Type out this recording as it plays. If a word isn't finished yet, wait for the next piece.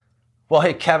Well,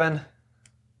 hey, Kevin.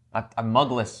 I'm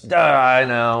mugless. I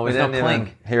know. There's no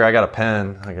clink. Here, I got a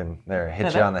pen. I can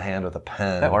hit you on the hand with a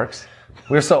pen. That works.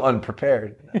 We're so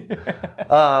unprepared.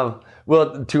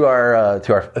 Well, to our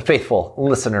faithful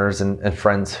listeners and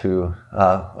friends who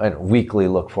weekly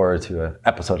look forward to an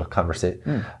episode of Conversate,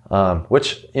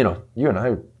 which you and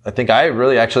I think I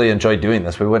really actually enjoy doing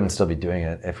this. We wouldn't still be doing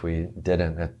it if we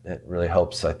didn't. It really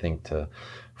helps, I think, to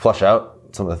flush out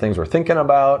some of the things we're thinking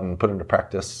about and put into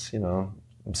practice,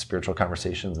 spiritual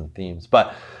conversations and themes.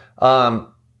 But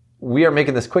we are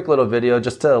making this quick little video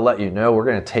just to let you know we're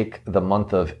going to take the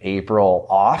month of April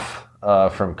off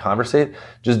from Conversate,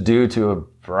 just due to a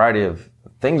variety of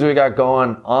things we got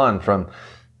going on, from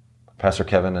Pastor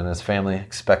Kevin and his family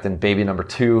expecting baby number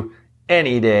 2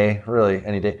 any day, really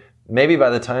any day. Maybe by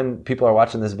the time people are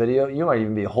watching this video, you might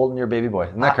even be holding your baby boy.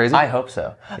 Isn't that crazy? I hope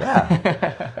so.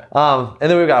 Yeah.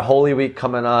 And then we've got Holy Week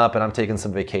coming up, and I'm taking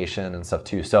some vacation and stuff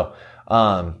too. So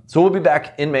we'll be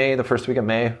back in May, the first week of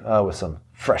May, with some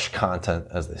fresh content,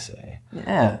 as they say.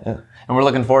 Yeah. And we're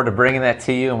looking forward to bringing that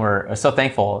to you. And we're so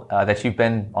thankful that you've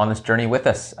been on this journey with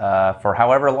us for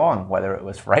however long, whether it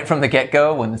was right from the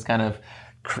get-go when this kind of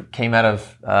came out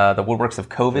of the woodworks of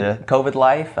COVID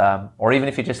life, or even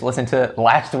if you just listened to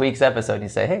last week's episode and you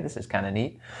say, hey, this is kind of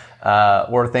neat.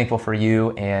 We're thankful for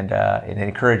you, and it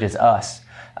encourages us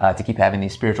to keep having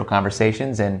these spiritual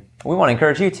conversations. And we want to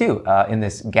encourage you too. In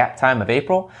this gap time of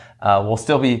April, we'll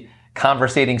still be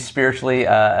conversating spiritually,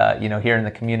 here in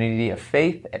the community of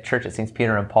faith at Church at St.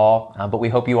 Peter and Paul. But we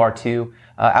hope you are too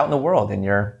out in the world, in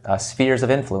your spheres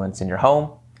of influence, in your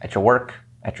home, at your work,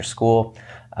 at your school,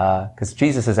 because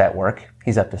Jesus is at work.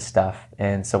 He's up to stuff.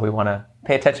 And so we want to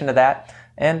pay attention to that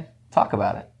and talk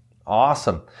about it.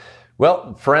 Awesome.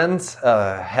 Well, friends,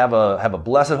 have a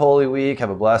blessed Holy Week. Have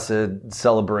a blessed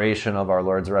celebration of our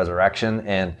Lord's resurrection.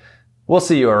 And we'll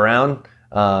see you around.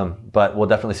 But we'll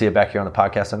definitely see you back here on the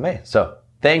podcast in May. So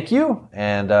thank you,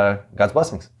 and God's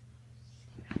blessings.